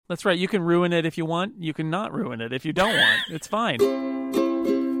That's right. You can ruin it if you want. You can not ruin it if you don't want. It's fine.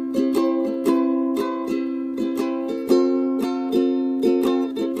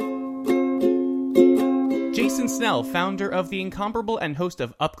 Jason Snell, founder of The Incomparable and host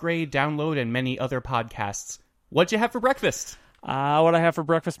of Upgrade, Download, and many other podcasts. What'd you have for breakfast? What I have for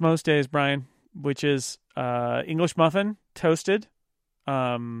breakfast most days, Brian, which is English muffin, toasted,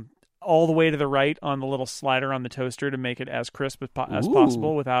 all the way to the right on the little slider on the toaster to make it as crisp as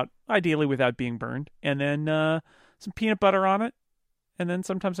possible, ideally without being burned. And then some peanut butter on it. And then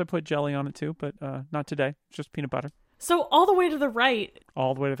sometimes I put jelly on it too, but not today. It's just peanut butter. So all the way to the right.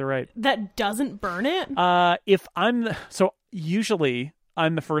 All the way to the right. That doesn't burn it? Usually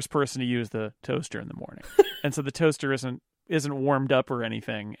I'm the first person to use the toaster in the morning. And so the toaster isn't warmed up or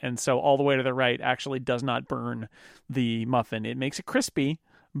anything. And so all the way to the right actually does not burn the muffin. It makes it crispy,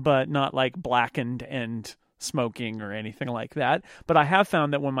 but not like blackened and smoking or anything like that. But I have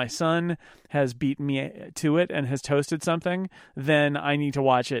found that when my son has beaten me to it and has toasted something, then I need to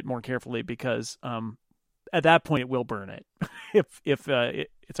watch it more carefully because at that point it will burn it if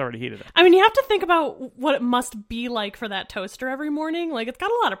it's already heated up. I mean, you have to think about what it must be like for that toaster every morning. Like, it's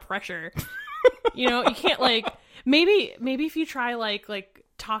got a lot of pressure. You can't maybe if you try like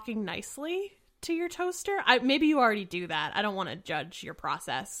talking nicely to your toaster. Maybe you already do that. I don't want to judge your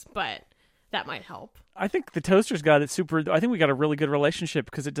process, but that might help. I think the toaster's got it super. I think we got a really good relationship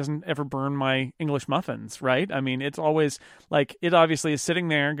because it doesn't ever burn my English muffins, right? I mean, it's always like it obviously is sitting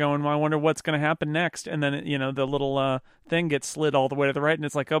there going, well, I wonder what's going to happen next. And then, the little thing gets slid all the way to the right and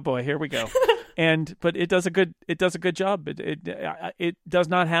it's like, oh boy, here we go. But it does a good job. It does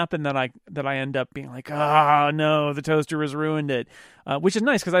not happen that I end up being like, oh no, the toaster has ruined it, which is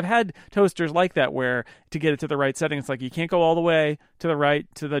nice because I've had toasters like that where to get it to the right setting, it's like you can't go all the way to the right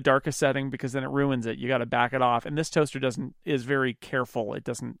to the darkest setting because then it ruins it. You got to back it off, and this toaster is very careful. It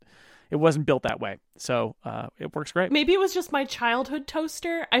wasn't built that way, so it works great. Maybe it was just my childhood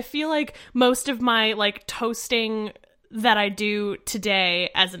toaster. I feel like most of my toasting that I do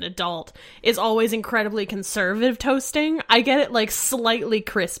today as an adult is always incredibly conservative toasting. I get it slightly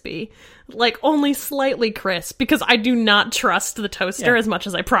crispy, only slightly crisp, because I do not trust the toaster as much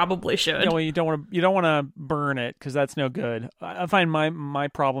as I probably should. You don't want to burn it because that's no good. I find my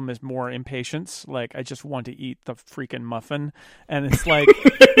problem is more impatience. Like I just want to eat the freaking muffin, and it's like,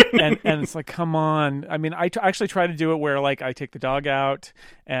 and it's like, come on. I mean, I actually try to do it where I take the dog out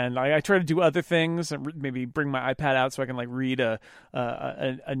and I try to do other things and maybe bring my iPad out so I can read a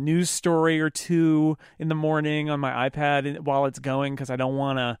news story or two in the morning on my iPad while it's going because I don't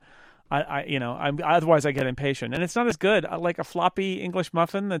want to. Otherwise I get impatient, and it's not as good. I like a floppy English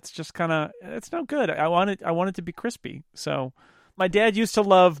muffin. That's just it's no good. I want it to be crispy. So my dad used to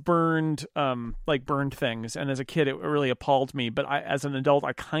love burned things, and as a kid it really appalled me. But as an adult,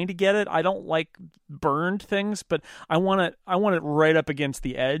 I kind of get it. I don't like burned things, but I want it right up against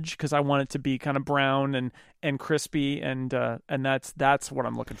the edge because I want it to be kind of brown and crispy, and that's what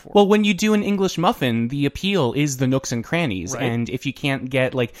I'm looking for. Well, when you do an English muffin, the appeal is the nooks and crannies, right. And if you can't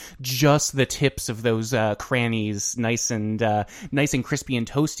get just the tips of those crannies nice and crispy and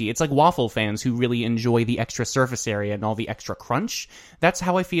toasty, it's like waffle fans who really enjoy the extra surface area and all the extra crunch. That's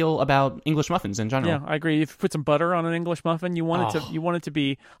how I feel about English muffins in general. Yeah, I agree. If you put some butter on an English muffin, you want it to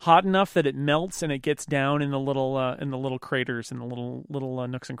be hot enough that it melts and it gets down in the little craters, in the little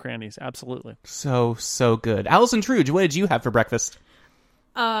nooks and crannies. Absolutely. So good. Allison Truge, what did you have for breakfast?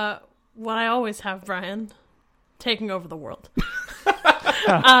 What I always have, Brian. Taking over the world.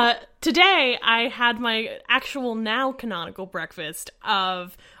 Today, I had my actual now canonical breakfast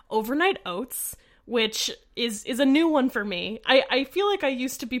of overnight oats, which is a new one for me. I feel like I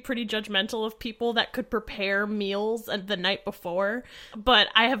used to be pretty judgmental of people that could prepare meals the night before, but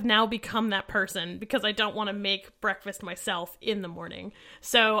I have now become that person because I don't want to make breakfast myself in the morning.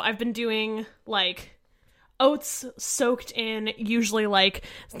 So I've been doing oats soaked in usually like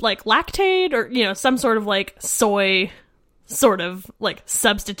Lactaid or some sort of soy sort of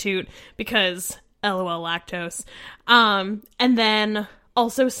substitute because LOL lactose, and then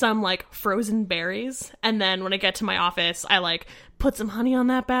also some frozen berries, and then when I get to my office I put some honey on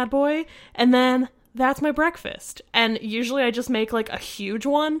that bad boy, and then that's my breakfast. And usually I just make a huge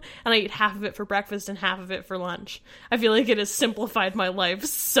one and I eat half of it for breakfast and half of it for lunch. I feel like it has simplified my life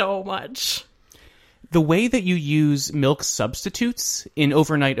so much. The way that you use milk substitutes in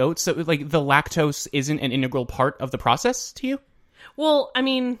overnight oats, so the lactose isn't an integral part of the process to you? Well, I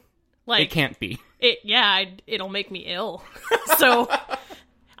mean, it can't be. It'll make me ill. So,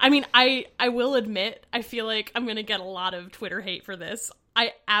 I mean, I will admit, I feel like I'm going to get a lot of Twitter hate for this.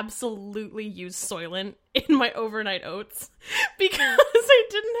 I absolutely use Soylent in my overnight oats because I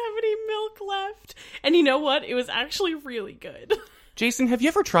didn't And you know what? It was actually really good. Jason, have you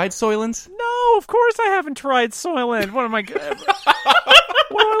ever tried Soylent? No, of course I haven't tried Soylent. What am I? What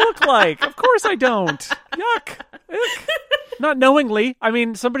do I look like? Of course I don't. Yuck. Ick. Not knowingly. I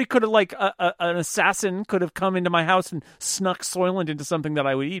mean, somebody could have, like, an assassin could have come into my house and snuck Soylent into something that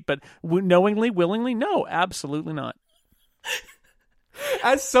I would eat, but knowingly, willingly, no, absolutely not.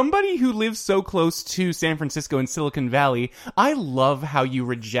 As somebody who lives so close to San Francisco and Silicon Valley, I love how you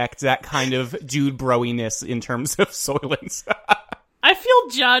reject that kind of dude broiness in terms of Soylent. I feel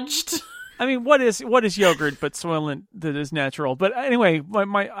judged. I mean, what is yogurt but Soylent that is natural? But anyway,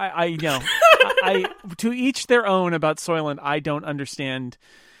 I to each their own about Soylent. I don't understand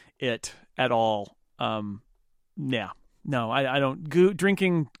it at all. Yeah, no, I don't.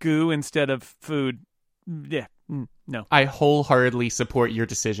 Drinking goo instead of food. Yeah, no. I wholeheartedly support your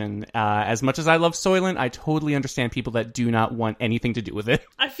decision. As much as I love Soylent, I totally understand people that do not want anything to do with it.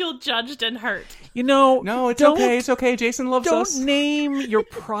 I feel judged and hurt. No, it's okay. It's okay. Jason loves us. Don't name your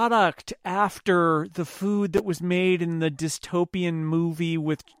product after the food that was made in the dystopian movie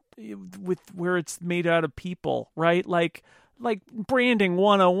with where it's made out of people, right? Like branding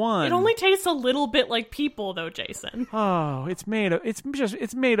 101. It only tastes a little bit like people, though, Jason. Oh, it's made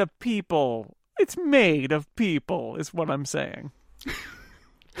of people. It's made of people, is what I'm saying.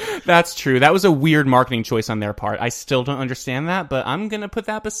 That's true. That was a weird marketing choice on their part. I still don't understand that, but I'm going to put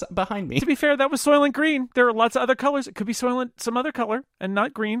that behind me. To be fair, that was Soylent Green. There are lots of other colors. It could be Soylent some other color and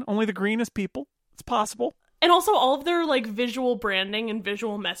not green. Only the green is people. It's possible. And also all of their, like, visual branding and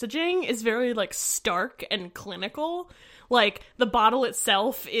visual messaging is very, like, stark and clinical. Like, the bottle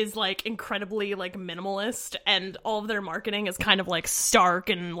itself is, like, incredibly, like, minimalist, and all of their marketing is kind of, like, stark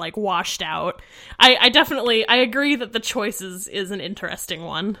and, like, washed out. I definitely agree that the choice is an interesting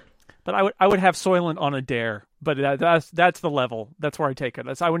one. But I would have Soylent on a dare. But that's the level. That's where I take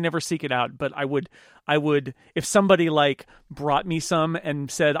it. I would never seek it out. But I would if somebody, like, brought me some and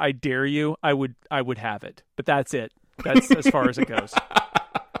said, I dare you, I would have it. But that's it. That's as far as it goes.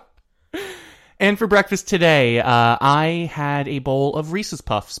 And for breakfast today, I had a bowl of Reese's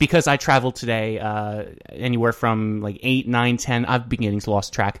Puffs because I traveled today anywhere from like 8, 9, 10. I've been getting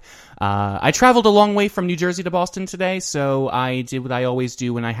lost track. I traveled a long way from New Jersey to Boston today, so I did what I always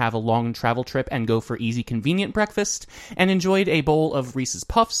do when I have a long travel trip and go for easy, convenient breakfast, and enjoyed a bowl of Reese's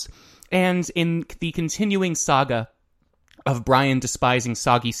Puffs. And in the continuing saga of Brian despising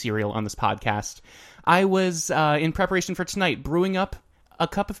soggy cereal on this podcast, I was, in preparation for tonight, brewing up a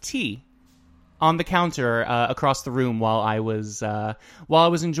cup of tea on the counter across the room while I was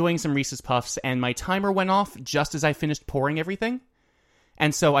enjoying some Reese's Puffs, and my timer went off just as I finished pouring everything.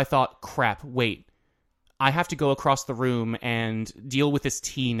 And so I thought, crap, wait, I have to go across the room and deal with this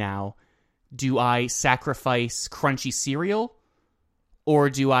tea now. Do I sacrifice crunchy cereal, or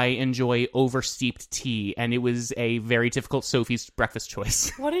do I enjoy oversteeped tea? And it was a very difficult Sophie's breakfast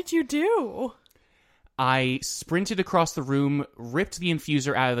choice. What did you do? I sprinted across the room, ripped the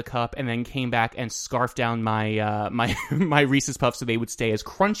infuser out of the cup, and then came back and scarfed down my my Reese's Puffs so they would stay as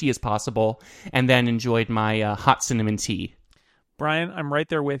crunchy as possible, and then enjoyed my hot cinnamon tea. Brian, I'm right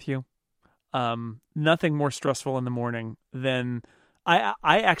there with you. Nothing more stressful in the morning than I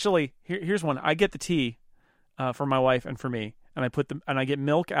actually here's one. I get the tea for my wife and for me, and I get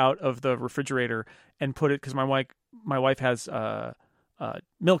milk out of the refrigerator and put it because my wife has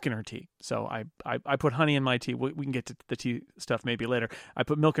milk in her tea. So I put honey in my tea. We can get to the tea stuff maybe later. I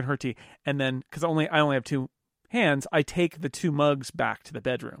put milk in her tea, and then because I only have 2 hands, I take the 2 mugs back to the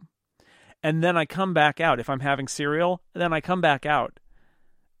bedroom, and then I come back out. If I'm having cereal, then I come back out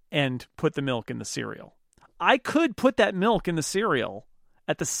and put the milk in the cereal. I could put that milk in the cereal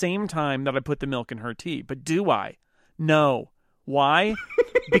at the same time that I put the milk in her tea, but do I? No. Why?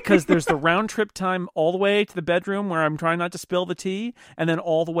 Because there's the round trip time all the way to the bedroom where I'm trying not to spill the tea, and then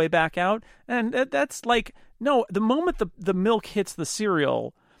all the way back out. And that's like, no, the moment the milk hits the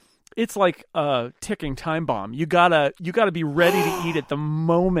cereal, it's like a ticking time bomb. You gotta be ready to eat it the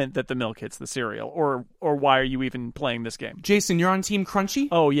moment that the milk hits the cereal, or why are you even playing this game? Jason, you're on Team Crunchy?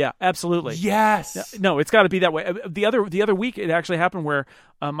 Oh yeah, absolutely. Yes. No, it's got to be that way. The other week, it actually happened where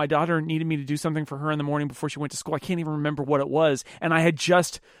my daughter needed me to do something for her in the morning before she went to school. I can't even remember what it was, and I had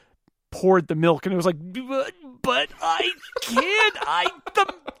just poured the milk, and it was like, but I can't.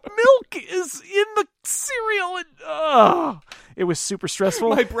 The milk is in the cereal, and it was super stressful.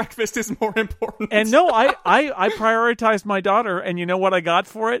 My breakfast is more important. And no, I prioritized my daughter, and you know what I got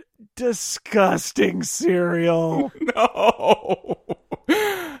for it? Disgusting cereal. No.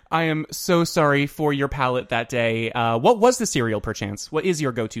 I am so sorry for your palate that day. What was the cereal, perchance? What is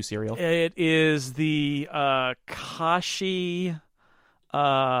your go-to cereal? It is the Kashi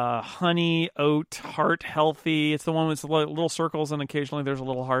honey oat heart healthy. It's the one with little circles and occasionally there's a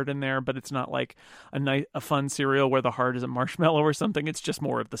little heart in there, but it's not like a fun cereal where the heart is a marshmallow or something. It's just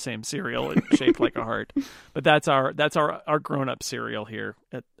more of the same cereal. It's shaped like a heart. But that's our grown up cereal here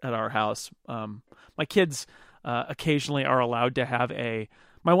at our house. My kids occasionally are allowed to have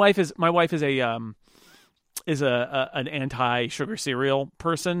my wife is an anti-sugar cereal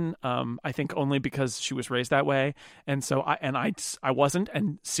person. I think only because she was raised that way, and so I wasn't,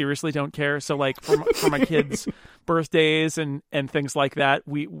 and seriously don't care. So like for my kids' birthdays and things like that,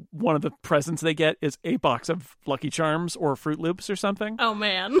 one of the presents they get is a box of Lucky Charms or Fruit Loops or something. Oh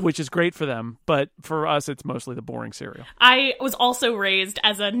man, which is great for them, but for us, it's mostly the boring cereal. I was also raised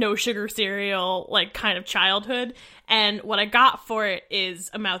as a no sugar cereal like kind of childhood. And what I got for it is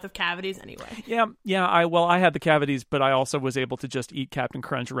a mouth of cavities anyway. Yeah. I had the cavities, but I also was able to just eat Captain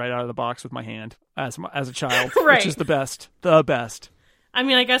Crunch right out of the box with my hand as a child, right. Which is the best. The best. I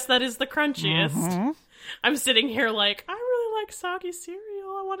mean, I guess that is the crunchiest. Mm-hmm. I'm sitting here like, I really like soggy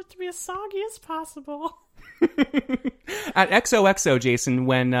cereal. I want it to be as soggy as possible. At XOXO, Jason,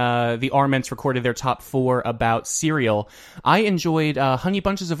 when the Arments recorded their top 4 about cereal, I enjoyed Honey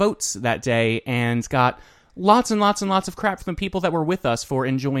Bunches of Oats that day and got lots and lots and lots of crap from people that were with us for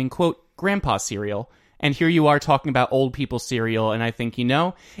enjoying, quote, grandpa cereal. And here you are talking about old people cereal, and I think,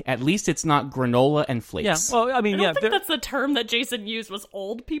 at least it's not granola and flakes. Yeah, well, I mean, I don't think that's the term that Jason used was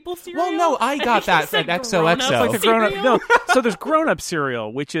old people cereal. Well, no, I got that at XOXO. Like the grown-up, so there's grown-up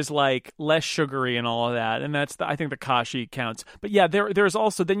cereal, which is like less sugary and all of that, and that's I think the Kashi counts. But yeah, there's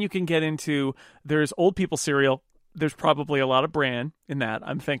also, then you can get into, there's old people cereal. There's probably a lot of bran in that,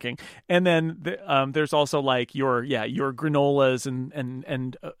 I'm thinking, and then there's also like your granolas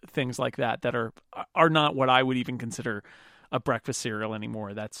and things like that are not what I would even consider a breakfast cereal anymore.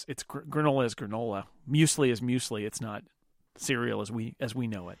 Granola is granola, muesli is muesli. It's not cereal as we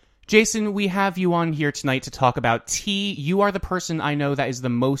know it. Jason, we have you on here tonight to talk about tea. You are the person I know that is the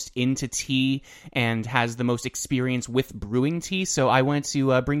most into tea and has the most experience with brewing tea. So I wanted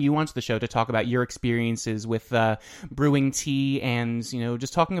to bring you onto the show to talk about your experiences with brewing tea and,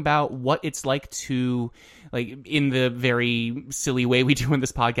 just talking about what it's like to, like, in the very silly way we do in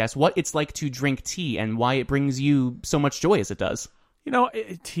this podcast, what it's like to drink tea and why it brings you so much joy as it does.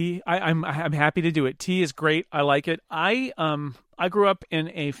 Tea, I'm happy to do it. Tea is great. I like it. I grew up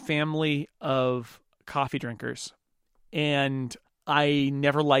in a family of coffee drinkers, and I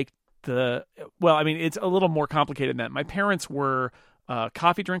never liked it's a little more complicated than that. My parents were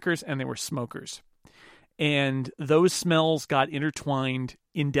coffee drinkers, and they were smokers. And those smells got intertwined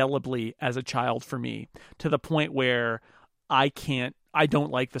indelibly as a child for me, to the point where I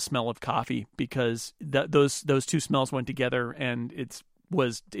don't like the smell of coffee because those two smells went together, and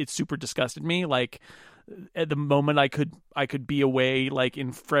it super disgusted me. Like, at the moment I could be away, like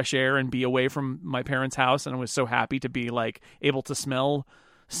in fresh air and be away from my parents' house, and I was so happy to be like able to smell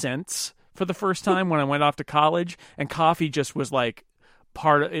scents for the first time when I went off to college, and coffee just was like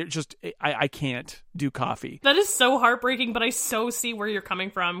part of it. Just I can't do coffee. That is so heartbreaking, but I so see where you're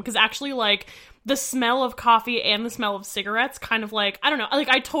coming from, because actually, like, the smell of coffee and the smell of cigarettes kind of like, I don't know, like,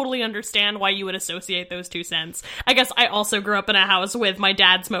 I totally understand why you would associate those two scents. I guess I also grew up in a house with my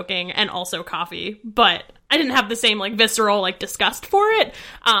dad smoking and also coffee, but I didn't have the same, like, visceral, like, disgust for it,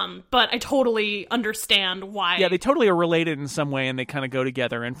 but I totally understand why. Yeah, they totally are related in some way, and they kind of go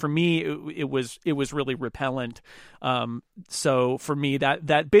together, and for me, it was really repellent. So for me,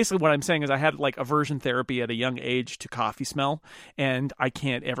 that basically what I'm saying is I had, like, aversion therapy at a young age to coffee smell, and I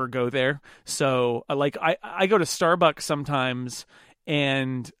can't ever go there. So, like, I go to Starbucks sometimes,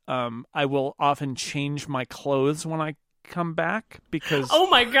 and I will often change my clothes when I come back because oh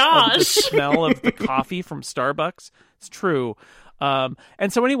my gosh, of the smell of the coffee from Starbucks. It's true. And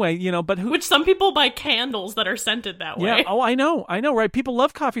so anyway, but which some people buy candles that are scented that way. Yeah. Oh, I know, right? People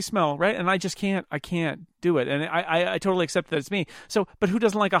love coffee smell, right? And I can't do it. And I totally accept that it's me. So, but who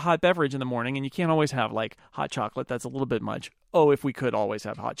doesn't like a hot beverage in the morning? And you can't always have like hot chocolate. That's a little bit much. Oh, if we could always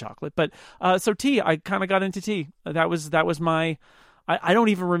have hot chocolate. But, so tea, I kind of got into tea. That was my, I don't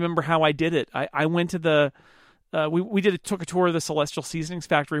even remember how I did it. I went to the, we took a tour of the Celestial Seasonings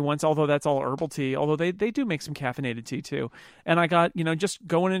factory once, although that's all herbal tea, although they do make some caffeinated tea too. And I got, just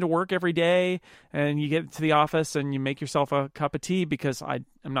going into work every day, and you get to the office and you make yourself a cup of tea because I'm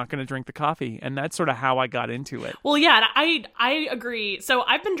not going to drink the coffee. And that's sort of how I got into it. Well, yeah, I agree. So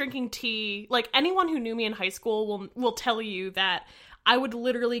I've been drinking tea, like anyone who knew me in high school will tell you that I would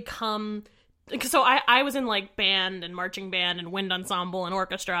literally come so I was in like band and marching band and wind ensemble and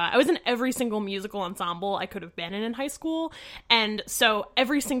orchestra. I was in every single musical ensemble I could have been in high school. And so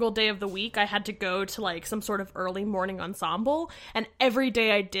every single day of the week I had to go to like some sort of early morning ensemble. And every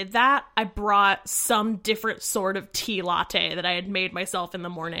day I did that, I brought some different sort of tea latte that I had made myself in the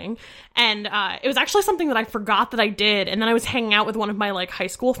morning. And it was actually something that I forgot that I did. And then I was hanging out with one of my like high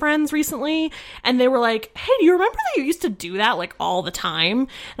school friends recently, and they were like, hey, do you remember that you used to do that like all the time? And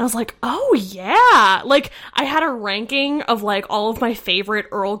I was like, oh yeah. Like I had a ranking of like all of my favorite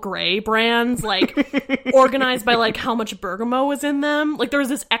Earl Grey brands, like organized by like how much bergamot was in them. Like there was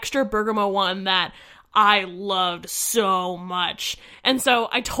this extra bergamot one that I loved so much. And so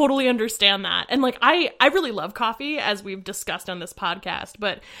I totally understand that. And like I really love coffee, as we've discussed on this podcast,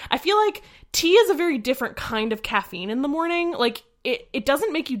 but I feel like tea is a very different kind of caffeine in the morning. Like it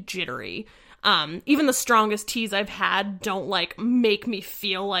doesn't make you jittery. Even the strongest teas I've had don't like make me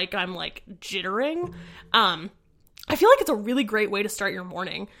feel like I'm like jittering. I feel like it's a really great way to start your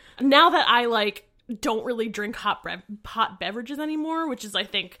morning. Now that I like don't really drink hot beverages anymore, which is I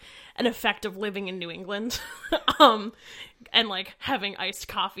think an effect of living in New England, and like having iced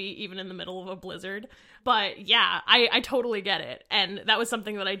coffee even in the middle of a blizzard. But yeah, I totally get it. And that was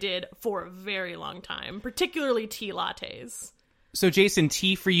something that I did for a very long time, particularly tea lattes. So, Jason,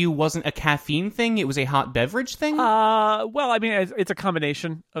 tea for you wasn't a caffeine thing? It was a hot beverage thing? Well, I mean, it's a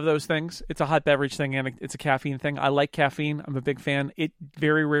combination of those things. It's a hot beverage thing and it's a caffeine thing. I like caffeine. I'm a big fan. It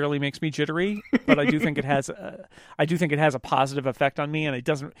very rarely makes me jittery, but I do think it has a positive effect on me, and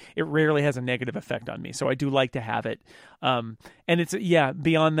it rarely has a negative effect on me. So I do like to have it. And it's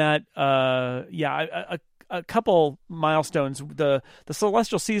beyond that, a couple milestones. The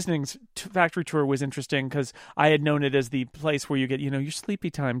Celestial Seasonings factory tour was interesting because I had known it as the place where you get, your sleepy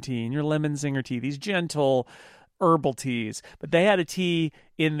time tea and your lemon zinger tea, these gentle herbal teas. But they had a tea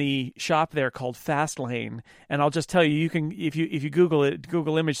in the shop there called Fast Lane, and I'll just tell you, you can if you Google it,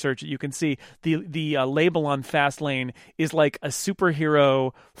 Google image search it, you can see the label on Fast Lane is like a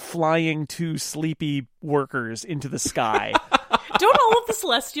superhero flying two sleepy workers into the sky. Don't all of the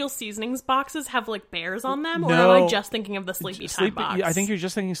Celestial Seasonings boxes have like bears on them? Or No. am I just thinking of the Sleepy Time box? I think you're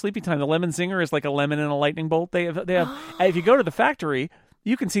just thinking Sleepy Time. The lemon zinger is like a lemon and a lightning bolt. They have. If you go to the factory,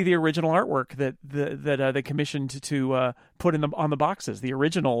 you can see the original artwork that they commissioned to put on the boxes. The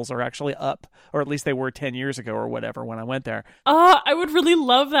originals are actually up, or at least they were 10 years ago or whatever when I went there. I would really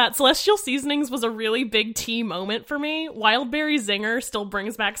love that. Celestial Seasonings was a really big tea moment for me. Wildberry Zinger still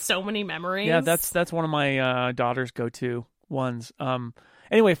brings back so many memories. Yeah, that's one of my daughter's go-to ones.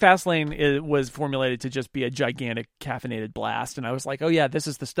 Anyway, Fastlane was formulated to just be a gigantic caffeinated blast, and I was like, oh yeah, this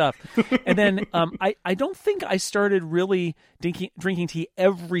is the stuff. And then I don't think I started really drinking tea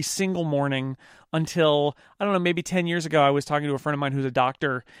every single morning until, I don't know, maybe 10 years ago. I was talking to a friend of mine who's a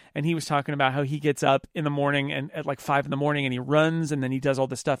doctor, and he was talking about how he gets up in the morning and at like 5 in the morning, and he runs, and then he does all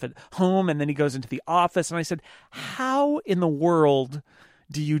this stuff at home, and then he goes into the office. And I said, how in the world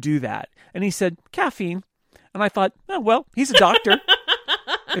do you do that? And he said, caffeine. And I thought, oh, well, he's a doctor.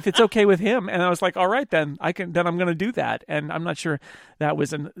 If it's okay with him. And I was like, all right, then I'm going to do that. And I'm not sure that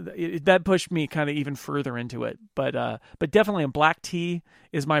was that pushed me kind of even further into it. But definitely a black tea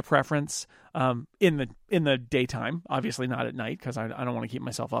is my preference in the daytime, obviously not at night because I don't want to keep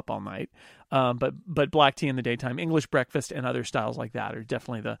myself up all night. But black tea in the daytime, English breakfast and other styles like that are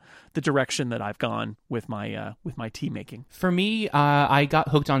definitely the direction that I've gone with my tea making. For me, I got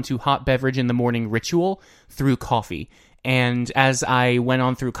hooked onto hot beverage in the morning ritual through coffee. And as I went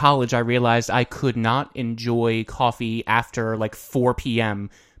on through college, I realized I could not enjoy coffee after like 4 p.m.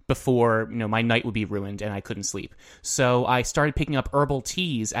 before, my night would be ruined and I couldn't sleep. So I started picking up herbal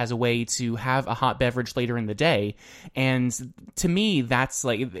teas as a way to have a hot beverage later in the day. And to me, that's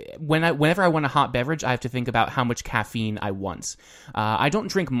like, whenever I want a hot beverage, I have to think about how much caffeine I want. I don't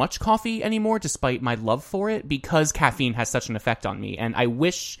drink much coffee anymore, despite my love for it, because caffeine has such an effect on me. And I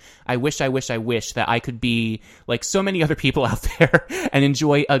wish that I could be like so many other people out there and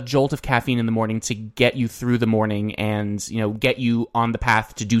enjoy a jolt of caffeine in the morning to get you through the morning and, get you on the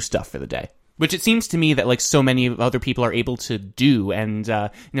path to do stuff for the day. Which it seems to me that like so many other people are able to do. And,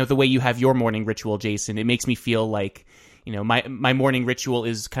 the way you have your morning ritual, Jason, it makes me feel like, my morning ritual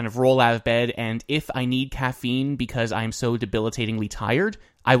is kind of roll out of bed. And if I need caffeine because I'm so debilitatingly tired,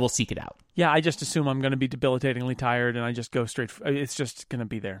 I will seek it out. Yeah, I just assume I'm going to be debilitatingly tired and I just go straight. It's just going to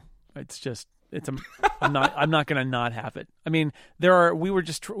be there. I'm not going to not have it. I mean, we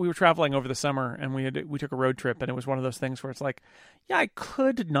were traveling over the summer and we took a road trip, and it was one of those things where it's like, yeah, I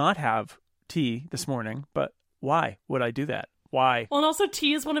could not have tea this morning, but why would I do that? Why? Well, and also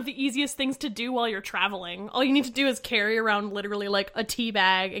tea is one of the easiest things to do while you're traveling. All you need to do is carry around literally like a tea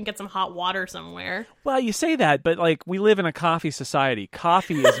bag and get some hot water somewhere. Well, you say that, but like we live in a coffee society.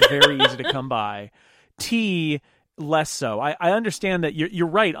 Coffee is very easy to come by. Tea, less so. I understand that you're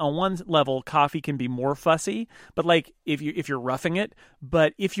right. On one level, coffee can be more fussy, but like if you're roughing it,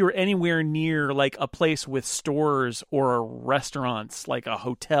 but if you're anywhere near like a place with stores or restaurants, like a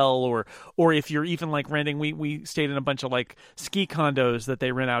hotel, or if you're even like renting, we stayed in a bunch of like ski condos that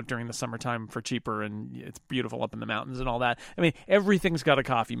they rent out during the summertime for cheaper, and it's beautiful up in the mountains and all that. I mean, everything's got a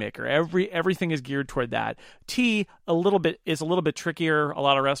coffee maker. Everything is geared toward that. Tea is a little bit trickier. A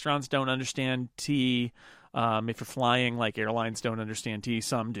lot of restaurants don't understand tea. If you're flying, like airlines don't understand tea,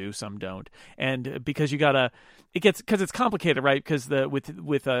 some do, some don't, and because because it's complicated, right? Because we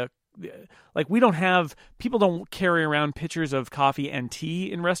don't have, people don't carry around pitchers of coffee and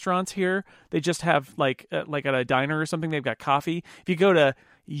tea in restaurants here. They just have like at a diner or something, they've got coffee. If you go to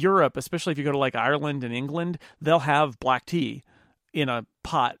Europe, especially if you go to like Ireland and England, they'll have black tea in a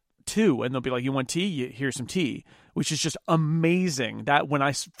pot too, and they'll be like, "You want tea? Here's some tea," which is just amazing. That when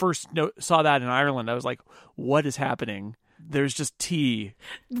I first saw that in Ireland, I was like, "What is happening?" There's just tea.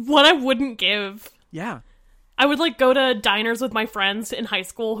 What I wouldn't give. Yeah. I would like go to diners with my friends in high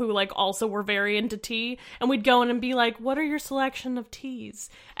school who like also were very into tea, and we'd go in and be like, "What are your selection of teas?"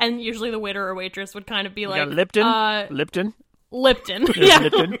 And usually the waiter or waitress would kind of be like, Lipton. Yeah. Lipton,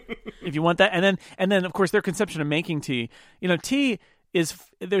 if you want that. And then of course their conception of making tea. Tea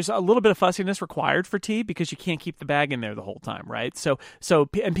there's a little bit of fussiness required for tea because you can't keep the bag in there the whole time, right? So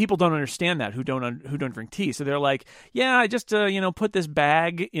and people don't understand that who don't drink tea. So they're like, yeah, I just put this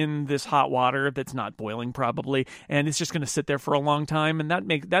bag in this hot water that's not boiling probably, and it's just going to sit there for a long time, and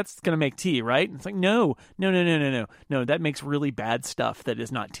that's going to make tea, right? And it's like no, that makes really bad stuff that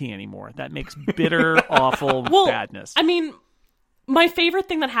is not tea anymore. That makes bitter, awful badness. I mean, my favorite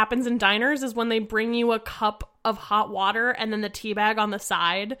thing that happens in diners is when they bring you a cup of hot water and then the tea bag on the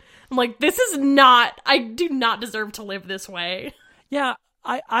side. I'm like, I do not deserve to live this way. Yeah,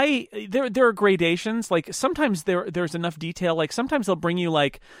 there are gradations. Like sometimes there's enough detail. Like sometimes they'll bring you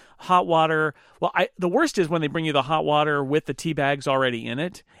like hot water. Well, the worst is when they bring you the hot water with the tea bags already in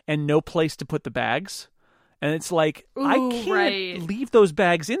it and no place to put the bags. And it's like, ooh, I can't leave those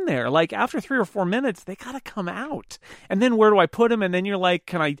bags in there. Like after 3 or 4 minutes, they got to come out. And then where do I put them? And then you're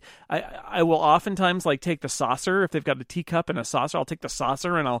like, I will oftentimes like take the saucer. If they've got a teacup and a saucer, I'll take the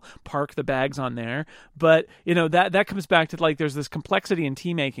saucer and I'll park the bags on there. But that comes back to like, there's this complexity in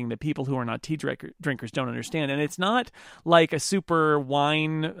tea making that people who are not tea drinkers don't understand. And it's not like a super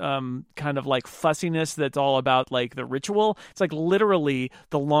wine kind of like fussiness that's all about like the ritual. It's like literally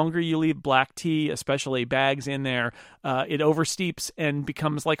the longer you leave black tea, especially bags in there, it oversteeps and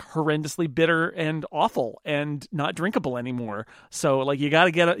becomes like horrendously bitter and awful and not drinkable anymore. So like you got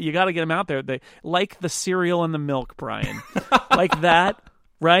to get them out there. They like the cereal and the milk, Brian, like that.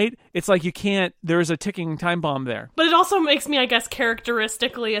 Right? It's like there's a ticking time bomb there. But it also makes me, I guess,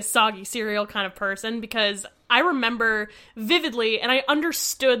 characteristically a soggy cereal kind of person, because I remember vividly, and I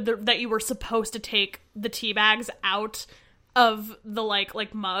understood that you were supposed to take the tea bags out of the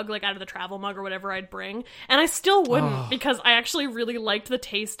like mug, like out of the travel mug or whatever I'd bring, and I still wouldn't because I actually really liked the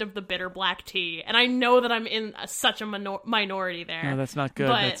taste of the bitter black tea, and I know that I'm in such a minority there. No, that's not good.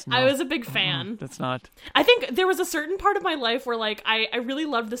 But I was a big fan. That's not. I think there was a certain part of my life where like I really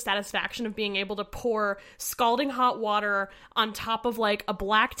loved the satisfaction of being able to pour scalding hot water on top of like a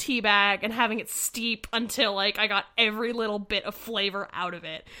black tea bag and having it steep until like I got every little bit of flavor out of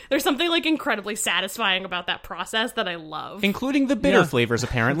it. There's something like incredibly satisfying about that process that I love. Including the bitter flavors,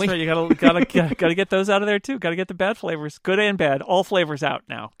 apparently. That's right. You gotta get those out of there too. Gotta get the bad flavors, good and bad, all flavors out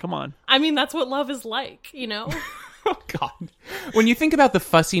now. Come on. I mean, that's what love is like, Oh God. When you think about the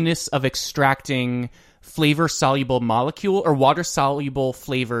fussiness of extracting flavor-soluble molecule or water-soluble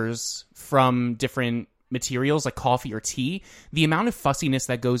flavors from different materials like coffee or tea, the amount of fussiness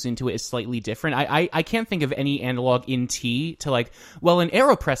that goes into it is slightly different. I can't think of any analog in tea to like, well, an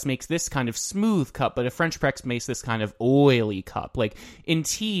AeroPress makes this kind of smooth cup, but a French press makes this kind of oily cup. Like in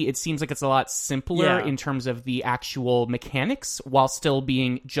tea, it seems like it's a lot simpler in terms of the actual mechanics while still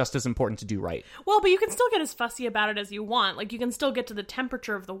being just as important to do right. Well, but you can still get as fussy about it as you want. Like you can still get to the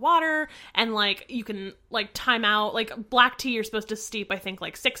temperature of the water, and like you can like time out. Like black tea, you're supposed to steep, I think,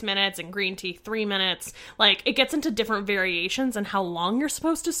 like 6 minutes, and green tea 3 minutes. Like, it gets into different variations and how long you're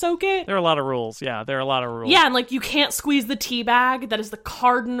supposed to soak it. There are a lot of rules. Yeah, there are a lot of rules. Yeah, and like you can't squeeze the tea bag. That is the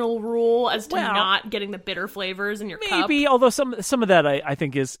cardinal rule as to Well, not getting the bitter flavors in your cup. Maybe, although some of that I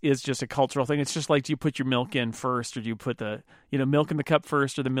think is just a cultural thing. It's just like, do you put your milk in first, or do you put the milk in the cup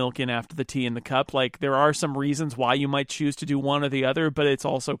first, or the milk in after the tea in the cup? Like, there are some reasons why you might choose to do one or the other, but it's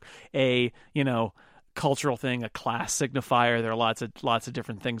also a cultural thing, a class signifier. There are lots of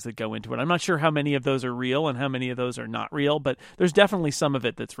different things that go into it. I'm not sure how many of those are real and how many of those are not real, but there's definitely some of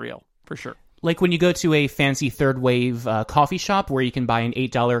it that's real, for sure. Like when you go to a fancy third wave coffee shop where you can buy an $8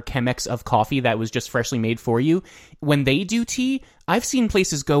 Chemex of coffee that was just freshly made for you, when they do tea, I've seen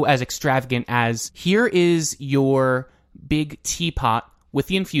places go as extravagant as, here is your big teapot with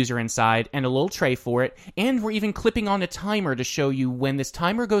the infuser inside and a little tray for it, and we're even clipping on a timer to show you when this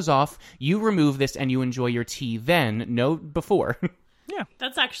timer goes off, you remove this and you enjoy your tea then, no before. Yeah.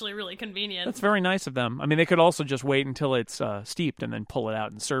 That's actually really convenient. That's very nice of them. I mean, they could also just wait until it's steeped and then pull it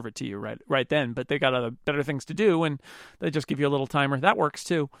out and serve it to you right then, but they got other better things to do, and they just give you a little timer. That works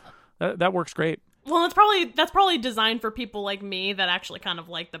too. That works great. Well, that's probably designed for people like me that actually kind of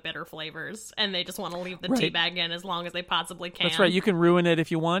like the bitter flavors, and they just want to leave the tea bag in as long as they possibly can. That's right. You can ruin it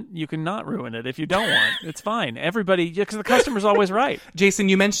if you want. You can not ruin it if you don't want. It's fine. Everybody, because the customer's always right. Jason,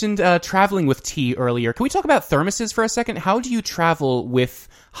 you mentioned traveling with tea earlier. Can we talk about thermoses for a second? How do you travel with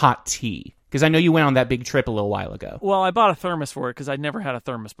hot tea? Because I know you went on that big trip a little while ago. Well, I bought a thermos for it because I'd never had a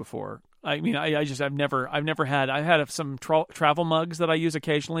thermos before. I mean, I've never had. I had some travel mugs that I use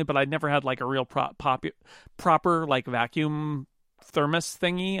occasionally, but I'd never had like a real proper like vacuum thermos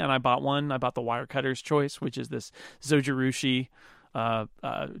thingy. And I bought one. I bought the Wirecutter's Choice, which is this Zojirushi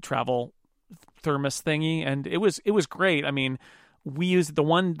travel thermos thingy, and it was great. I mean, we used the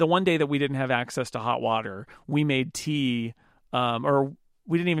one day that we didn't have access to hot water. We made tea, or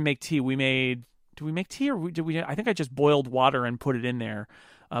we didn't even make tea. Did we make tea, or did we? I think I just boiled water and put it in there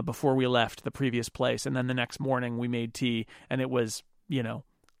before we left the previous place, and then the next morning we made tea, and it was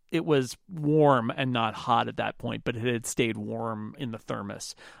warm and not hot at that point, but it had stayed warm in the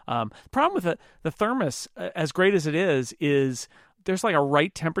thermos. The problem with the thermos, as great as it is there's like a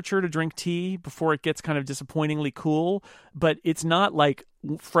right temperature to drink tea before it gets kind of disappointingly cool, but it's not like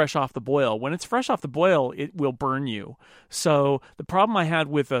fresh off the boil. When it's fresh off the boil, it will burn you. So the problem I had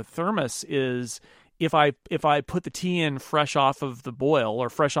with a thermos is if I put the tea in fresh off of the boil or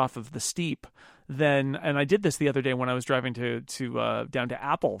fresh off of the steep, then, and I did this the other day when I was driving to down to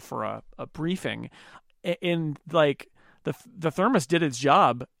Apple for a briefing, and like the thermos did its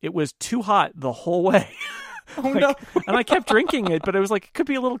job. It was too hot the whole way. Oh, no. And I kept drinking it, but it was like, it could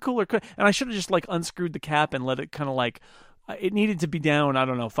be a little cooler. And I should have just like unscrewed the cap and let it kind of like, it needed to be down, I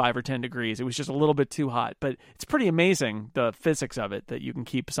don't know, 5 or 10 degrees. It was just a little bit too hot, but it's pretty amazing, the physics of it, that you can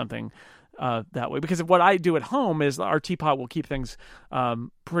keep something that way. Because what I do at home is our teapot will keep things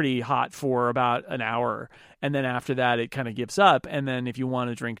pretty hot for about an hour, and then after that it kind of gives up, and then if you want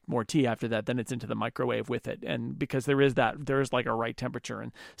to drink more tea after that, then it's into the microwave with it. And because there is like a right temperature,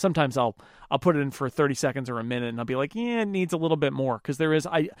 and sometimes I'll put it in for 30 seconds or a minute, and I'll be like, yeah, it needs a little bit more, because there is,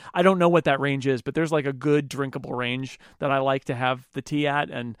 I don't know what that range is, but there's like a good drinkable range that I like to have the tea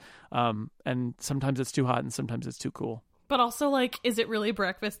at, and sometimes it's too hot and sometimes it's too cool. But also, like, is it really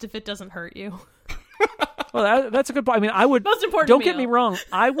breakfast if it doesn't hurt you? Well, that's a good point. I mean, I would. Most important Don't meal. get me wrong.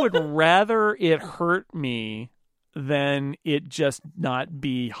 I would rather it hurt me than it just not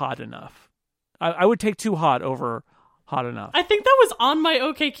be hot enough. I would take too hot over hot enough. I think that was on my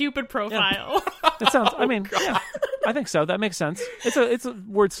OkCupid profile. Yeah. It sounds. I mean, yeah, I think so. That makes sense. It's a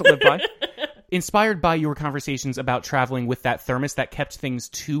words to live by. Inspired by your conversations about traveling with that thermos that kept things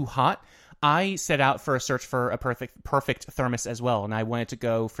too hot, I set out for a search for a perfect thermos as well, and I wanted to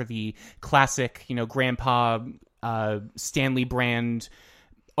go for the classic, grandpa Stanley brand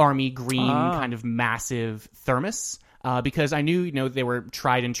army green kind of massive thermos, because I knew, they were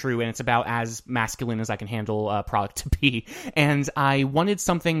tried and true, and it's about as masculine as I can handle a product to be. And I wanted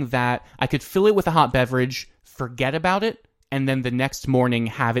something that I could fill it with a hot beverage, forget about it, and then the next morning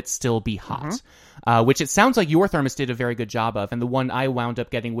have it still be hot, which it sounds like your thermos did a very good job of. And the one I wound up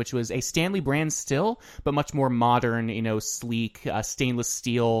getting, which was a Stanley brand still, but much more modern, sleek, stainless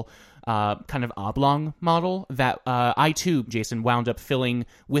steel, kind of oblong model that I too, Jason, wound up filling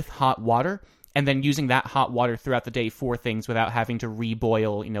with hot water. and then using that hot water throughout the day for things without having to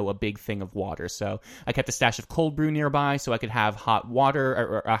reboil, a big thing of water. So I kept a stash of cold brew nearby so I could have hot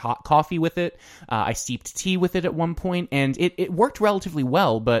water or hot coffee with it. I steeped tea with it at one point, and it worked relatively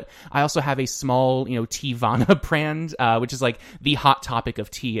well, but I also have a small, Teavana brand, which is like the hot topic of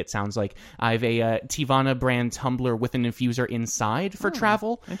tea, it sounds like. I have a Teavana brand tumbler with an infuser inside for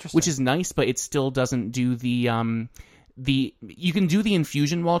travel, which is nice, but it still doesn't do you can do the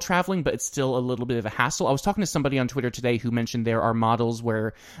infusion while traveling, but it's still a little bit of a hassle. I was talking to somebody on Twitter today who mentioned there are models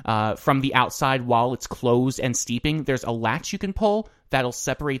where from the outside, while it's closed and steeping, there's a latch you can pull that'll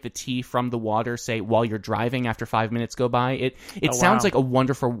separate the tea from the water, say, while you're driving after 5 minutes go by. It sounds like a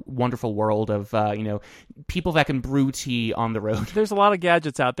wonderful, wonderful world of, people that can brew tea on the road. There's a lot of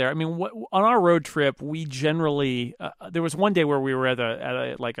gadgets out there. I mean, on our road trip, we generally, there was one day where we were at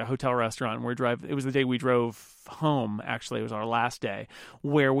a hotel restaurant. It was the day we drove home, actually. It was our last day,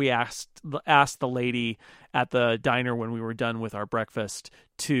 where we asked the lady at the diner when we were done with our breakfast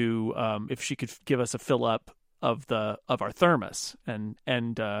to, if she could give us a fill up of our thermos, and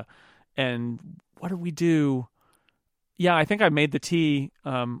what did we do? Yeah, I think I made the tea.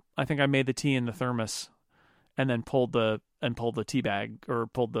 I think I made the tea in the thermos, and then pulled the tea bag, I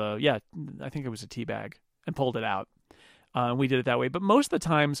think it was a tea bag, and pulled it out. We did it that way. But most of the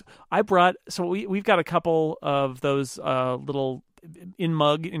times, we've got a couple of those little in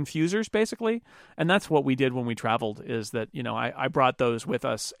mug infusers, basically, and that's what we did when we traveled. Is that I brought those with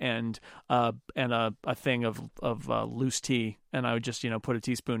us, and a thing of loose tea, and I would just put a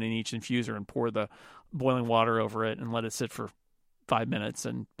teaspoon in each infuser and pour the boiling water over it and let it sit for 5 minutes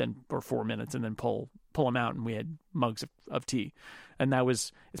or 4 minutes, and then pull them out, and we had mugs of tea, and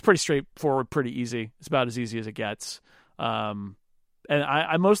it's pretty straightforward, pretty easy. It's about as easy as it gets. And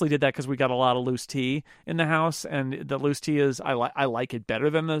I mostly did that because we got a lot of loose tea in the house, and the loose tea I like it better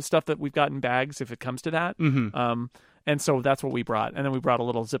than the stuff that we've got in bags if it comes to that. Mm-hmm. And so that's what we brought, and then we brought a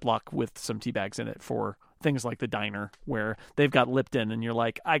little Ziploc with some tea bags in it for things like the diner where they've got Lipton, and you're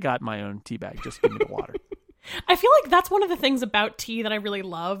like, I got my own tea bag, just give me the water. I feel like that's one of the things about tea that I really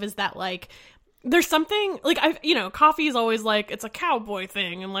love is that there's something coffee is always like it's a cowboy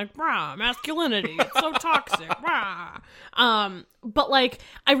thing and rah, masculinity, it's so toxic, rah. But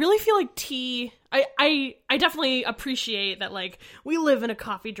I really feel like tea, I definitely appreciate that we live in a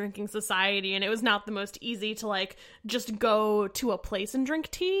coffee drinking society, and it was not the most easy to just go to a place and drink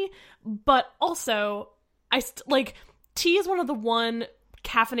tea, but also tea is one of the one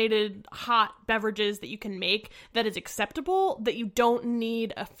caffeinated hot beverages that you can make that is acceptable, that you don't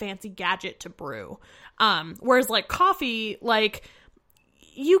need a fancy gadget to brew. Whereas coffee, I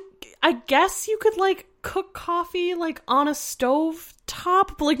guess you could cook coffee on a stove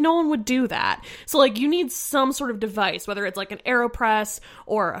top, but no one would do that. So you need some sort of device, whether it's an AeroPress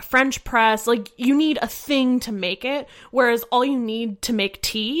or a French press. You need a thing to make it, whereas all you need to make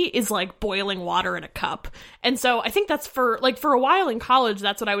tea is boiling water in a cup. And so I think that's for a while in college,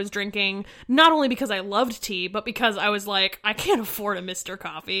 that's what I was drinking, not only because I loved tea, but because I was I can't afford a Mr.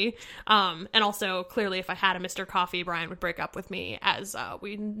 Coffee. And also, clearly, if I had a Mr. Coffee, Brian would break up with me, as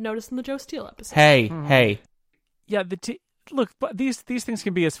we noticed in the Joe Steele episode. Hey. Yeah, the tea. Look, but these things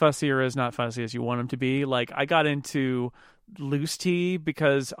can be as fussy or as not fussy as you want them to be. I got into loose tea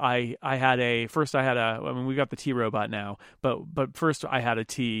because we got the tea robot now, but first I had a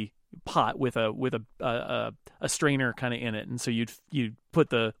tea pot with a strainer kind of in it, and so you'd put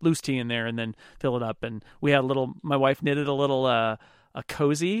the loose tea in there and then fill it up, and we had my wife knitted a little a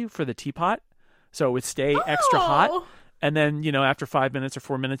cozy for the teapot, so it would stay extra hot. And then, after 5 minutes or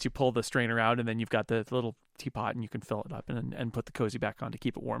 4 minutes, you pull the strainer out, and then you've got the little teapot, and you can fill it up and put the cozy back on to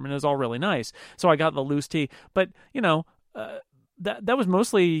keep it warm. And it was all really nice. So I got the loose tea. But, that was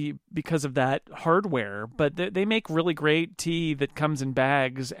mostly because of that hardware. But they make really great tea that comes in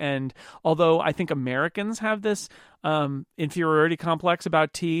bags. And although I think Americans have this inferiority complex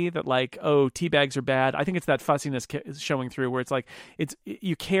about tea, that tea bags are bad, I think it's that fussiness showing through, where it's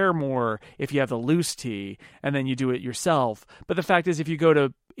you care more if you have the loose tea and then you do it yourself. But the fact is, if you go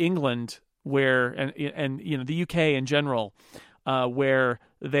to England, where and the UK in general, where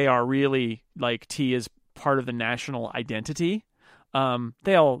they are really tea is part of the national identity,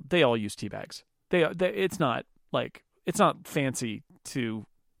 they all use tea bags. It's not fancy to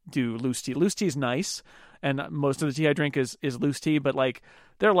do loose tea. Loose tea is nice, and most of the tea I drink is loose tea, but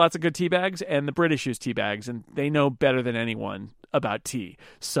there are lots of good tea bags, and the British use tea bags, and they know better than anyone about tea.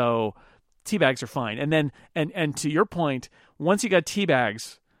 So tea bags are fine. And then and to your point, once you got tea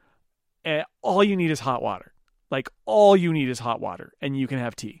bags, all you need is hot water. All you need is hot water, and you can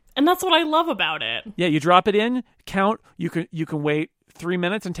have tea. And that's what I love about it. Yeah, you drop it in, count. You can wait 3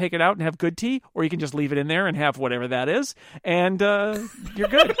 minutes and take it out and have good tea, or you can just leave it in there and have whatever that is, and you're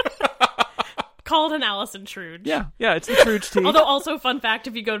good. Call it an Allison Truge. Yeah, it's the Truge tea. Although, also, fun fact,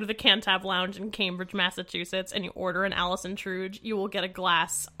 if you go to the Cantab Lounge in Cambridge, Massachusetts, and you order an Allison Truge, you will get a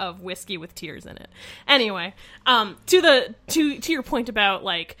glass of whiskey with tears in it. Anyway, to your point about,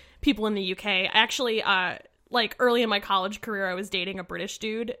 like, people in the UK, I actually, like, early in my college career, I was dating a British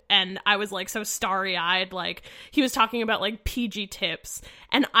dude, and I was, like, so starry-eyed, like, he was talking about, like, PG tips,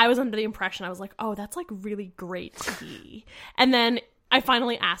 and I was under the impression, I was like, oh, that's, like, really great tea. And then I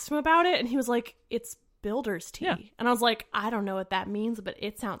finally asked him about it, and he was like, it's builder's tea. Yeah. And I was like, I don't know what that means, but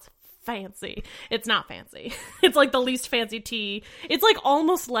it sounds fancy. It's not fancy. It's like the least fancy tea. It's like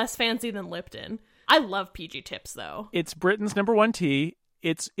almost less fancy than Lipton. I love PG tips, though. It's Britain's #1 tea.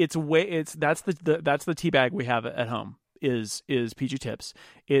 That's the tea bag we have at home is PG tips.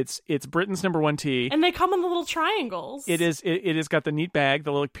 It's Britain's #1 tea. And they come in the little triangles. It has got the neat bag,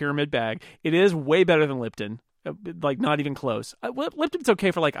 the little pyramid bag. It is way better than Lipton. Like, not even close. Lipton's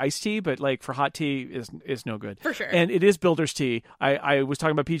okay for, like, iced tea, but, like, for hot tea is no good. For sure. And it is builder's tea. I was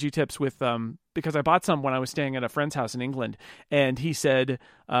talking about PG tips with because I bought some when I was staying at a friend's house in England, and he said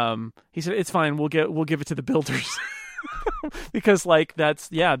it's fine. We'll give it to the builders. Because, like, that's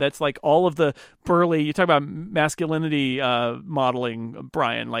like all of the burly, you talk about masculinity modeling,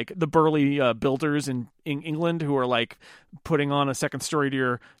 Brian, like the burly builders in England who are, like, putting on a second story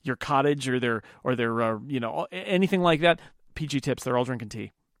to your cottage or their anything like that. PG tips, they're all drinking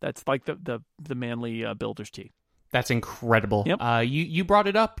tea. That's like the manly builder's tea. That's incredible. Yep. You brought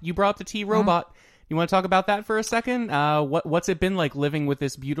it up. You brought up the tea robot. Mm-hmm. You want to talk about that for a second? What's it been like living with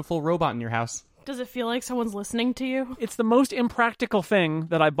this beautiful robot in your house? Does it feel like someone's listening to you? It's the most impractical thing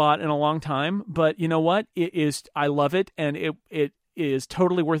that I bought in a long time, but you know what? It is. I love it, and it is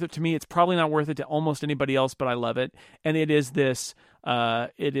totally worth it to me. It's probably not worth it to almost anybody else, but I love it. And it is this.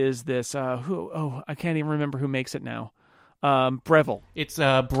 I can't even remember who makes it now. Breville. It's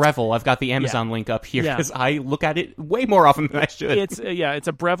Breville. I've got the Amazon link up here because I look at it way more often than I should. It's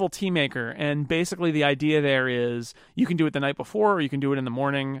a Breville tea maker, and basically the idea there is you can do it the night before, or you can do it in the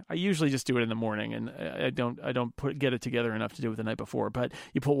morning. I usually just do it in the morning, and I don't get it together enough to do it the night before. But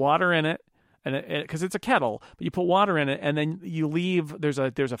you put water in it, and because it's a kettle, but you put water in it, and then you leave. There's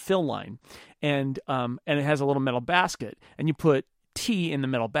a fill line, and it has a little metal basket, and you put tea in the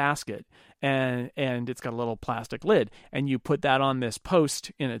metal basket. And it's got a little plastic lid, and you put that on this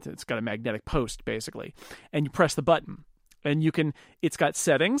post in it. It's got a magnetic post basically, and you press the button, and it's got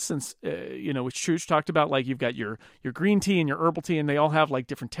settings, since which Truge talked about, like you've got your green tea and your herbal tea, and they all have like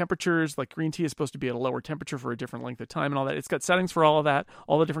different temperatures. Like green tea is supposed to be at a lower temperature for a different length of time and all that. It's got settings for all of that,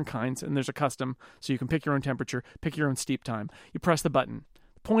 all the different kinds, and there's a custom, so you can pick your own temperature, pick your own steep time. You press the button.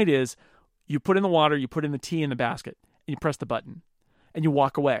 The point is, you put in the water, you put in the tea in the basket, and you press the button, and you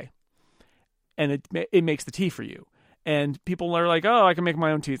walk away. And it makes the tea for you. And people are like, oh, I can make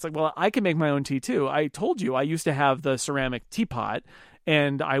my own tea. It's like, well, I can make my own tea too. I told you I used to have the ceramic teapot,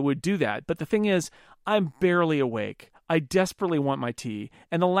 and I would do that. But the thing is, I'm barely awake. I desperately want my tea.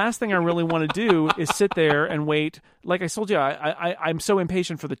 And the last thing I really want to do is sit there and wait. Like I told you, I'm so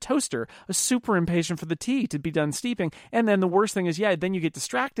impatient for the toaster, super impatient for the tea to be done steeping. And then the worst thing is, then you get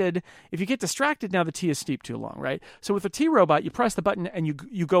distracted. If you get distracted, now the tea is steeped too long, right? So with a tea robot, you press the button and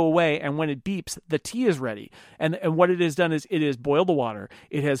you go away. And when it beeps, the tea is ready. And what it has done is it has boiled the water.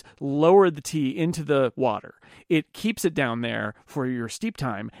 It has lowered the tea into the water. It keeps it down there for your steep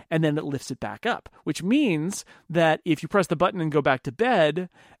time, and then it lifts it back up, which means that if you press the button and go back to bed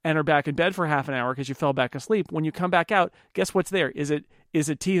and are back in bed for half an hour because you fell back asleep, when you come back out, guess what's there? Is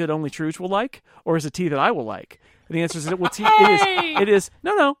it tea that only Truge will like, or is it tea that I will like? And the answer is it is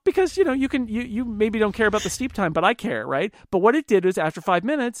no, because you maybe don't care about the steep time, but I care, right? But what it did is, after 5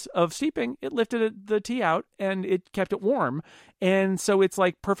 minutes of steeping, it lifted the tea out and it kept it warm, and so it's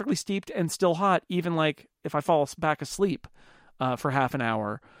like perfectly steeped and still hot, even like if I fall back asleep for half an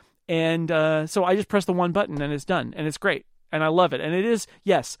hour. And so I just press the one button and it's done, and it's great, and I love it. And it is,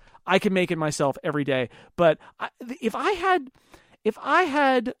 yes, I can make it myself every day, but if I had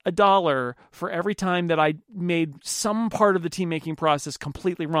 $1 for every time that I made some part of the tea making process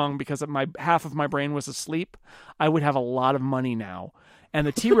completely wrong because half of my brain was asleep, I would have a lot of money now. And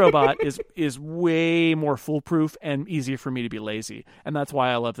the tea robot is way more foolproof and easier for me to be lazy, and that's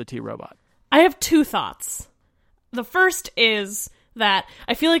why I love the tea robot. I have two thoughts. The first is that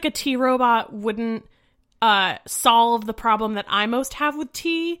I feel like a tea robot wouldn't solve the problem that I most have with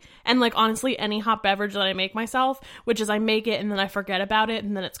tea, and like honestly any hot beverage that I make myself, which is I make it and then I forget about it,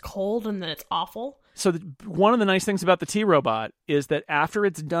 and then it's cold and then it's awful. So one of the nice things about the tea robot is that after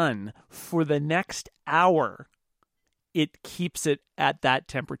it's done, for the next hour, it keeps it at that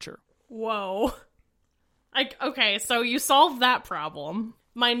temperature. Whoa. Okay, so you solved that problem.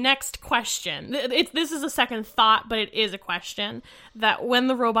 My next question, this is a second thought, but it is a question, that when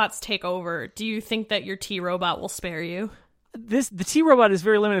the robots take over, do you think that your tea robot will spare you? The tea robot is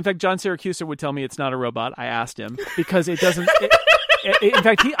very limited. In fact, John Siracusa would tell me it's not a robot. I asked him because it doesn't. In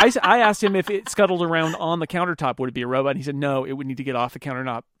fact, I asked him if it scuttled around on the countertop, would it be a robot? And he said no, it would need to get off the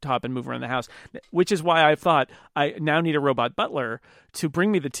countertop and move around the house, which is why I thought I now need a robot butler to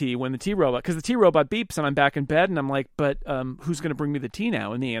bring me the tea when the tea robot, because the tea robot beeps and I'm back in bed and I'm like, but who's going to bring me the tea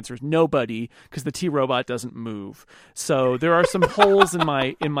now? And the answer is nobody, because the tea robot doesn't move. So there are some holes in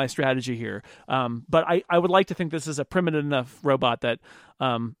my strategy here. But I would like to think this is a primitive enough robot that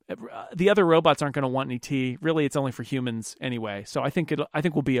the other robots aren't going to want any tea. Really, it's only for humans anyway. So I think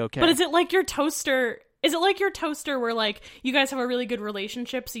we'll be okay. But is it like your toaster? Is it like your toaster where like you guys have a really good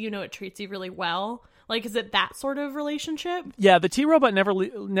relationship, so you know it treats you really well? Like, is it that sort of relationship? Yeah, the tea robot never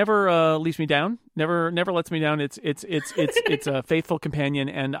leaves me down. Never lets me down. It's a faithful companion,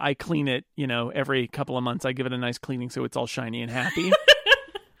 and I clean it. Every couple of months I give it a nice cleaning so it's all shiny and happy.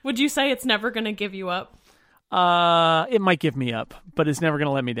 Would you say it's never going to give you up? It might give me up, but it's never going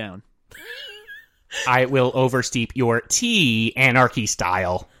to let me down. I will oversteep your tea anarchy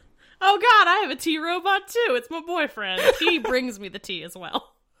style. Oh God, I have a tea robot too. It's my boyfriend. He brings me the tea as well.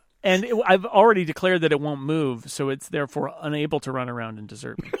 And I've already declared that it won't move, so it's therefore unable to run around and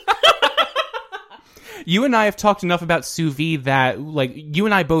desert me. You and I have talked enough about sous vide that, like, you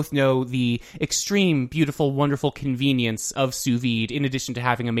and I both know the extreme, beautiful, wonderful convenience of sous vide, in addition to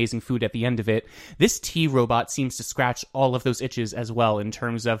having amazing food at the end of it. This tea robot seems to scratch all of those itches as well, in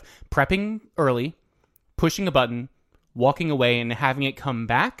terms of prepping early, pushing a button, walking away, and having it come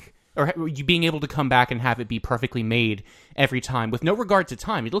back, or you being able to come back and have it be perfectly made every time, with no regard to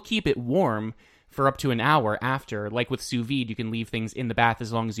time. It'll keep it warm for up to an hour after. Like with sous vide, you can leave things in the bath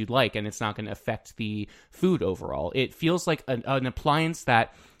as long as you'd like, and it's not going to affect the food overall. It feels like an appliance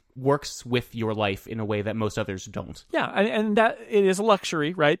that works with your life in a way that most others don't. Yeah, and that it is a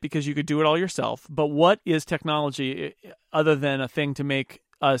luxury, right? Because you could do it all yourself. But what is technology other than a thing to make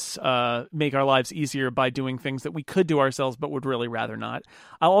us make our lives easier by doing things that we could do ourselves but would really rather not?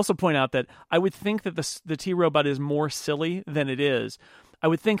 I'll also point out that I would think that the tea robot is more silly than it is. I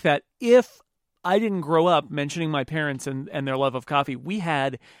would think that if I didn't grow up mentioning my parents and their love of coffee, we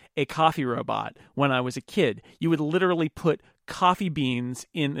had a coffee robot when I was a kid. You would literally put coffee beans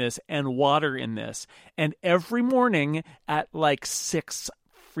in this and water in this, and every morning at like 6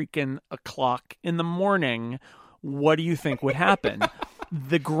 freaking o'clock in the morning, what do you think would happen?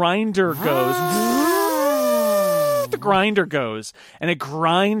 The grinder goes, and it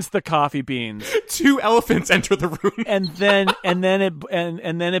grinds the coffee beans. 2 elephants enter the room, and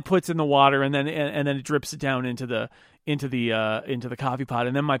then it puts in the water, and then it drips it down into the coffee pot.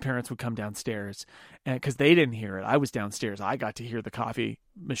 And then my parents would come downstairs, because they didn't hear it. I was downstairs. I got to hear the coffee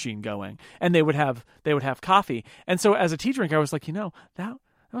machine going, and they would have coffee. And so as a tea drinker, I was like,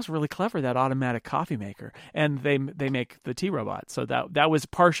 that was really clever, that automatic coffee maker. And they make the tea robot. So that was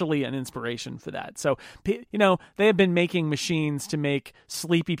partially an inspiration for that. So, they have been making machines to make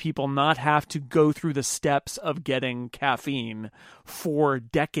sleepy people not have to go through the steps of getting caffeine for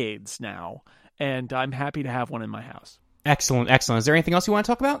decades now. And I'm happy to have one in my house. Excellent. Is there anything else you want to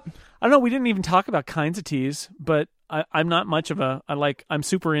talk about? I don't know. We didn't even talk about kinds of teas, but I'm not much of I'm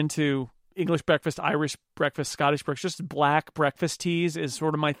super into English breakfast, Irish breakfast, Scottish breakfast. Just black breakfast teas is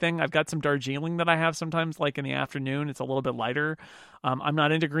sort of my thing. I've got some Darjeeling that I have sometimes, like in the afternoon. It's a little bit lighter. I'm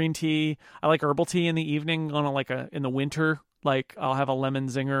not into green tea. I like herbal tea in the evening in the winter. Like I'll have a lemon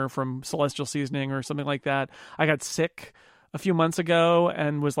zinger from Celestial Seasoning or something like that. I got sick a few months ago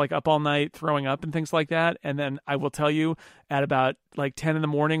and was like up all night throwing up and things like that. And then I will tell you, at about like 10 in the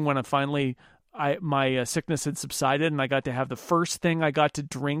morning, when my sickness had subsided and I got to have the first thing I got to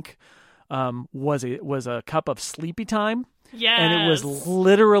drink was a cup of Sleepy Time. Yes. And it was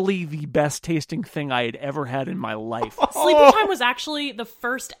literally the best tasting thing I had ever had in my life. Sleepy Time was actually the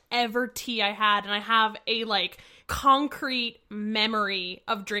first ever tea I had, and I have a concrete memory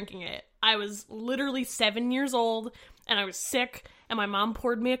of drinking it. I was literally 7 years old, and I was sick, and my mom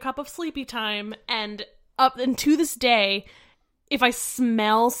poured me a cup of Sleepy Time, and to this day, if I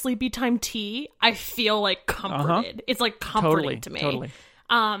smell Sleepy Time tea, I feel comforted. It's comforting to me. Totally.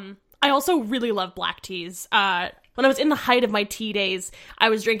 I also really love black teas. When I was in the height of my tea days, I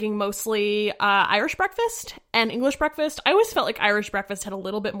was drinking mostly Irish breakfast and English breakfast. I always felt like Irish breakfast had a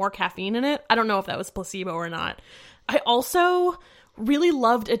little bit more caffeine in it. I don't know if that was placebo or not. I also really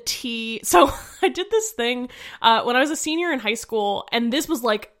loved a tea. So I did this thing when I was a senior in high school, and this was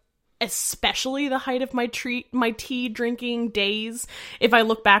especially the height of my tea drinking days. If I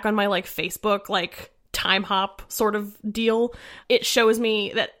look back on my like Facebook like time hop sort of deal, it shows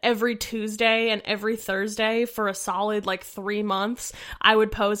me that every Tuesday and every Thursday for a solid like 3 months, I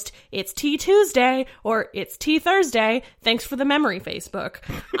would post, "It's Tea Tuesday" or "It's Tea Thursday. Thanks for the memory, Facebook."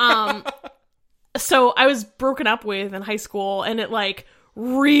 So I was broken up with in high school, and it like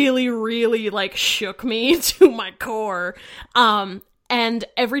really, really like shook me to my core. And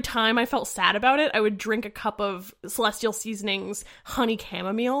every time I felt sad about it, I would drink a cup of Celestial Seasonings honey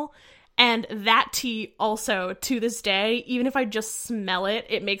chamomile. And that tea also, to this day, even if I just smell it,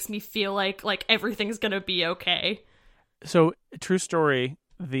 it makes me feel like everything's gonna be okay. So, true story,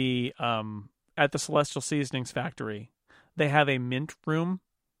 the at the Celestial Seasonings factory, they have a mint room,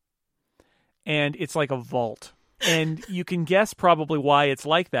 and it's like a vault. And you can guess probably why it's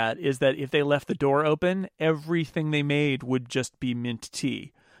like that, is that if they left the door open, everything they made would just be mint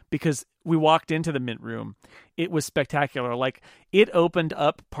tea. Because we walked into the mint room, it was spectacular. Like, it opened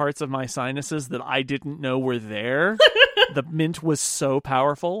up parts of my sinuses that I didn't know were there. The mint was so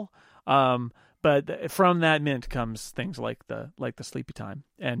powerful. But from that mint comes things like the sleepy time,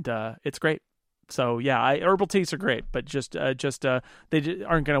 and it's great. So yeah, herbal teas are great, but just they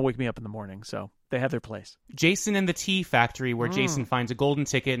aren't going to wake me up in the morning. So they have their place. Jason and the Tea Factory, where Jason finds a golden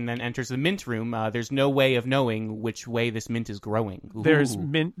ticket and then enters the mint room. There's no way of knowing which way this mint is growing. Ooh. There's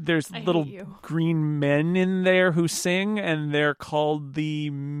little green men in there who sing, and they're called the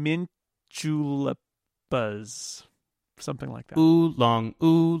mint julepas, something like that. Oolong,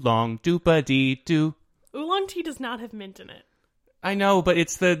 doopa dee doo. Oolong tea does not have mint in it. I know, but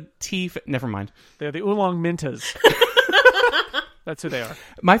it's the tea. Never mind. They're the Oolong Mintas. That's who they are.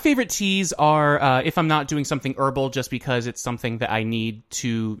 My favorite teas are if I'm not doing something herbal, just because it's something that I need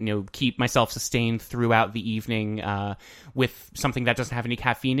to, keep myself sustained throughout the evening with something that doesn't have any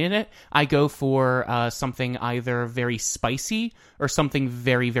caffeine in it. I go for something either very spicy or something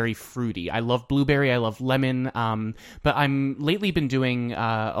very, very fruity. I love blueberry. I love lemon. But I'm lately been doing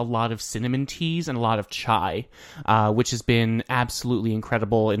a lot of cinnamon teas and a lot of chai, which has been absolutely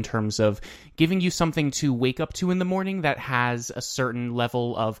incredible in terms of giving you something to wake up to in the morning that has a certain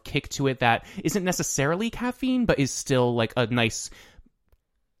level of kick to it that isn't necessarily caffeine, but is still like a nice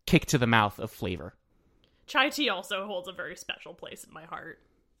kick to the mouth of flavor. Chai tea also holds a very special place in my heart.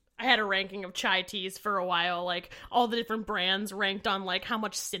 I had a ranking of chai teas for a while, like all the different brands ranked on like how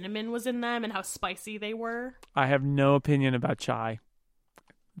much cinnamon was in them and how spicy they were. I have no opinion about chai.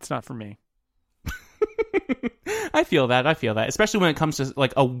 It's not for me. I feel that, especially when it comes to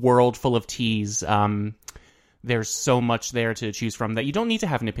like a world full of teas. There's so much there to choose from that you don't need to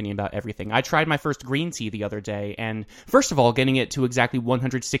have an opinion about everything. I tried my first green tea the other day, and first of all, getting it to exactly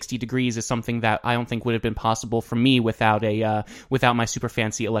 160 degrees is something that I don't think would have been possible for me without my super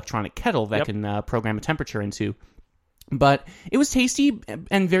fancy electronic kettle that can program a temperature into. But it was tasty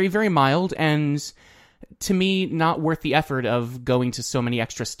and very, very mild, and to me, not worth the effort of going to so many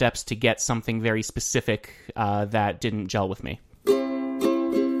extra steps to get something very specific that didn't gel with me.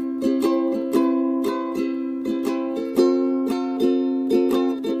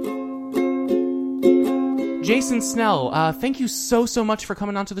 Jason Snell, thank you so much for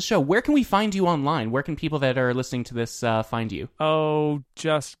coming onto the show. Where can we find you online? Where can people that are listening to this find you? Oh,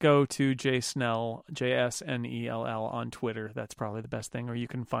 just go to JSnell, JSNELL on Twitter. That's probably the best thing. Or you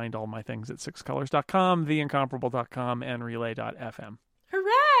can find all my things at sixcolors.com, theincomparable.com, and relay.fm.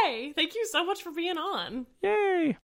 Hooray! Thank you so much for being on. Yay!